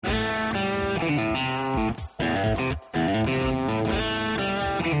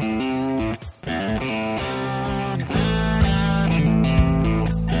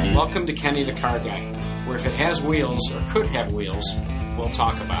Welcome to Kenny the Car Guy, where if it has wheels, or could have wheels, we'll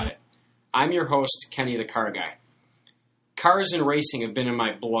talk about it. I'm your host, Kenny the Car Guy. Cars and racing have been in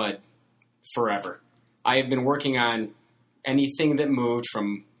my blood forever. I have been working on anything that moved,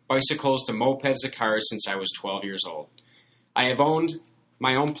 from bicycles to mopeds to cars, since I was 12 years old. I have owned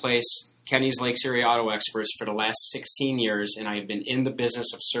my own place, Kenny's Lakes Area Auto Experts, for the last 16 years, and I have been in the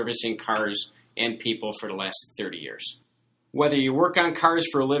business of servicing cars and people for the last 30 years. Whether you work on cars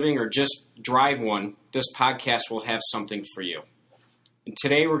for a living or just drive one, this podcast will have something for you. And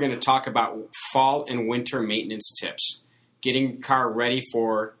today we're going to talk about fall and winter maintenance tips, getting your car ready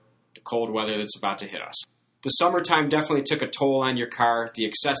for the cold weather that's about to hit us. The summertime definitely took a toll on your car. The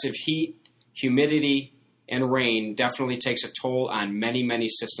excessive heat, humidity, and rain definitely takes a toll on many, many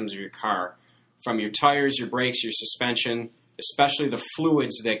systems of your car, from your tires, your brakes, your suspension, especially the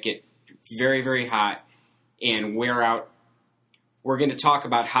fluids that get very, very hot and wear out. We're going to talk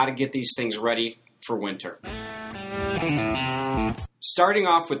about how to get these things ready for winter. Starting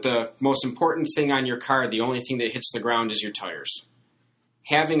off with the most important thing on your car, the only thing that hits the ground is your tires.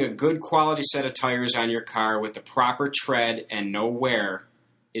 Having a good quality set of tires on your car with the proper tread and no wear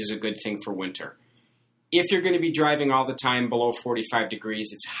is a good thing for winter. If you're going to be driving all the time below 45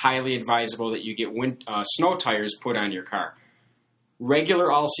 degrees, it's highly advisable that you get snow tires put on your car.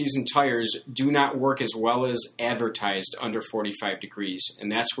 Regular all-season tires do not work as well as advertised under 45 degrees,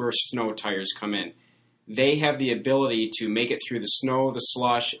 and that's where snow tires come in. They have the ability to make it through the snow, the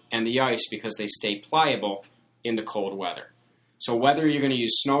slush, and the ice because they stay pliable in the cold weather. So whether you're going to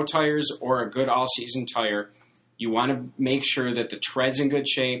use snow tires or a good all-season tire, you want to make sure that the tread's in good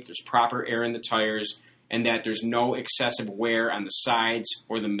shape, there's proper air in the tires, and that there's no excessive wear on the sides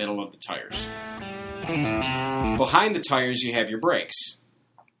or the middle of the tires. Behind the tires, you have your brakes.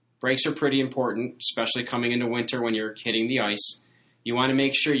 Brakes are pretty important, especially coming into winter when you're hitting the ice. You want to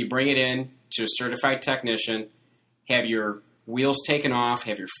make sure you bring it in to a certified technician, have your wheels taken off,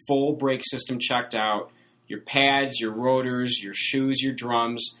 have your full brake system checked out, your pads, your rotors, your shoes, your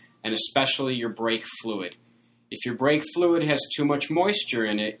drums, and especially your brake fluid. If your brake fluid has too much moisture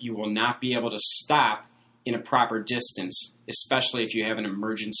in it, you will not be able to stop in a proper distance, especially if you have an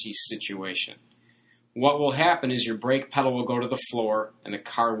emergency situation. What will happen is your brake pedal will go to the floor and the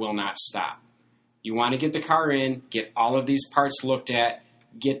car will not stop. You want to get the car in, get all of these parts looked at,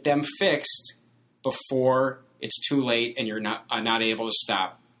 get them fixed before it's too late and you're not able to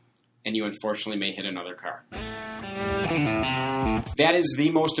stop, and you unfortunately may hit another car. That is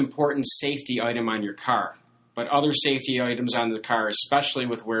the most important safety item on your car. But other safety items on the car, especially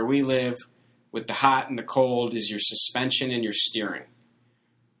with where we live, with the hot and the cold, is your suspension and your steering.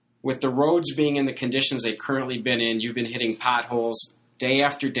 With the roads being in the conditions they've currently been in, you've been hitting potholes day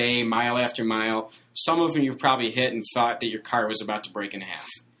after day, mile after mile. Some of them you've probably hit and thought that your car was about to break in half.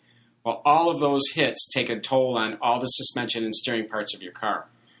 Well, all of those hits take a toll on all the suspension and steering parts of your car.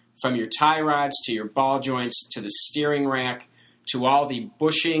 From your tie rods to your ball joints to the steering rack to all the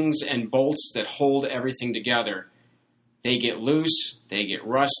bushings and bolts that hold everything together. They get loose, they get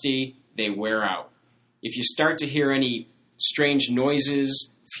rusty, they wear out. If you start to hear any strange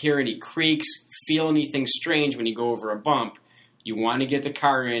noises, hear any creaks, feel anything strange when you go over a bump, you want to get the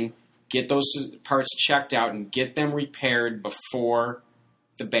car in, get those parts checked out, and get them repaired before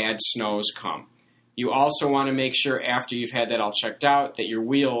the bad snows come. You also want to make sure after you've had that all checked out that your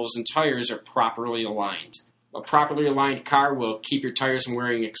wheels and tires are properly aligned. A properly aligned car will keep your tires from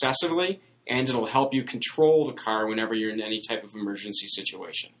wearing excessively, and it'll help you control the car whenever you're in any type of emergency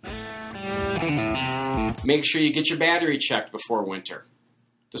situation. Make sure you get your battery checked before winter.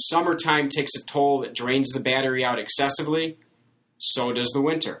 The summertime takes a toll that drains the battery out excessively. So does the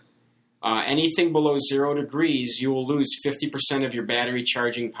winter. Anything below 0 degrees, you will lose 50% of your battery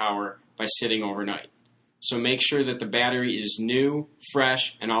charging power by sitting overnight. So make sure that the battery is new,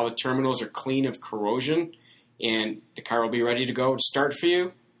 fresh, and all the terminals are clean of corrosion, and the car will be ready to go to start for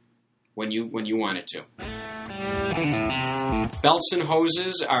you when you want it to. Belts and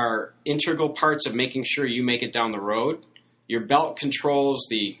hoses are integral parts of making sure you make it down the road. Your belt controls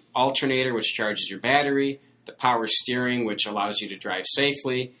the alternator, which charges your battery, the power steering, which allows you to drive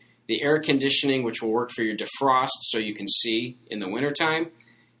safely, the air conditioning, which will work for your defrost so you can see in the wintertime,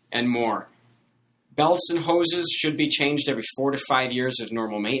 and more. Belts and hoses should be changed every 4 to 5 years of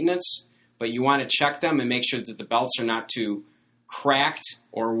normal maintenance, but you want to check them and make sure that the belts are not too cracked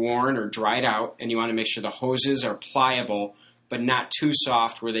or worn or dried out, and you want to make sure the hoses are pliable but not too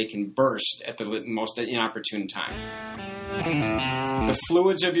soft where they can burst at the most inopportune time. The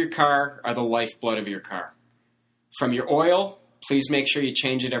fluids of your car are the lifeblood of your car. From your oil, please make sure you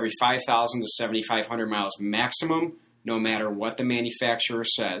change it every 5,000 to 7,500 miles maximum, no matter what the manufacturer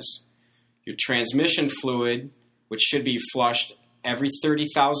says. Your transmission fluid, which should be flushed every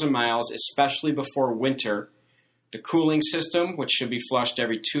 30,000 miles, especially before winter. The cooling system, which should be flushed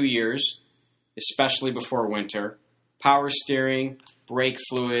every 2 years, especially before winter. Power steering, brake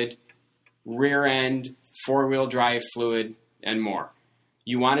fluid, rear end, four-wheel drive fluid, and more.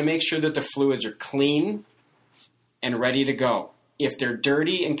 You want to make sure that the fluids are clean and ready to go. If they're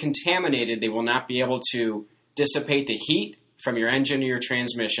dirty and contaminated, they will not be able to dissipate the heat from your engine or your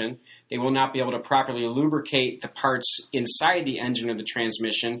transmission. They will not be able to properly lubricate the parts inside the engine or the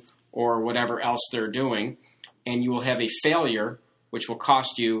transmission or whatever else they're doing. And you will have a failure, which will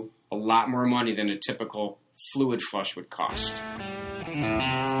cost you a lot more money than a typical fluid flush would cost.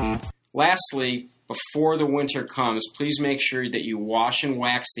 Lastly, before the winter comes, please make sure that you wash and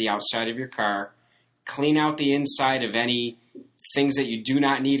wax the outside of your car, clean out the inside of any things that you do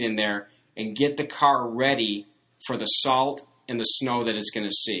not need in there, and get the car ready for the salt and the snow that it's going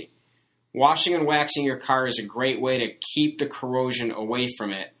to see. Washing and waxing your car is a great way to keep the corrosion away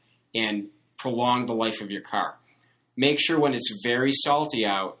from it and prolong the life of your car. Make sure when it's very salty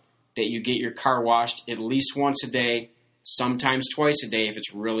out that you get your car washed at least once a day, sometimes twice a day if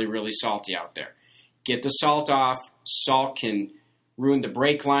it's really, really salty out there. Get the salt off. Salt can ruin the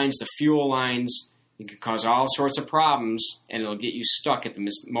brake lines, the fuel lines. It can cause all sorts of problems, and it'll get you stuck at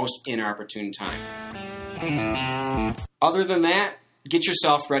the most inopportune time. Other than that, get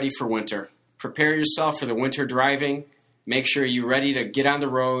yourself ready for winter. Prepare yourself for the winter driving. Make sure you're ready to get on the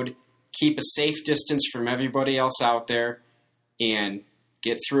road. Keep a safe distance from everybody else out there, and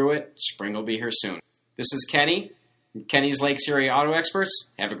get through it. Spring will be here soon. This is Kenny, from Kenny's Lakes Area Auto Experts.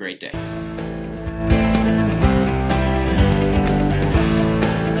 Have a great day.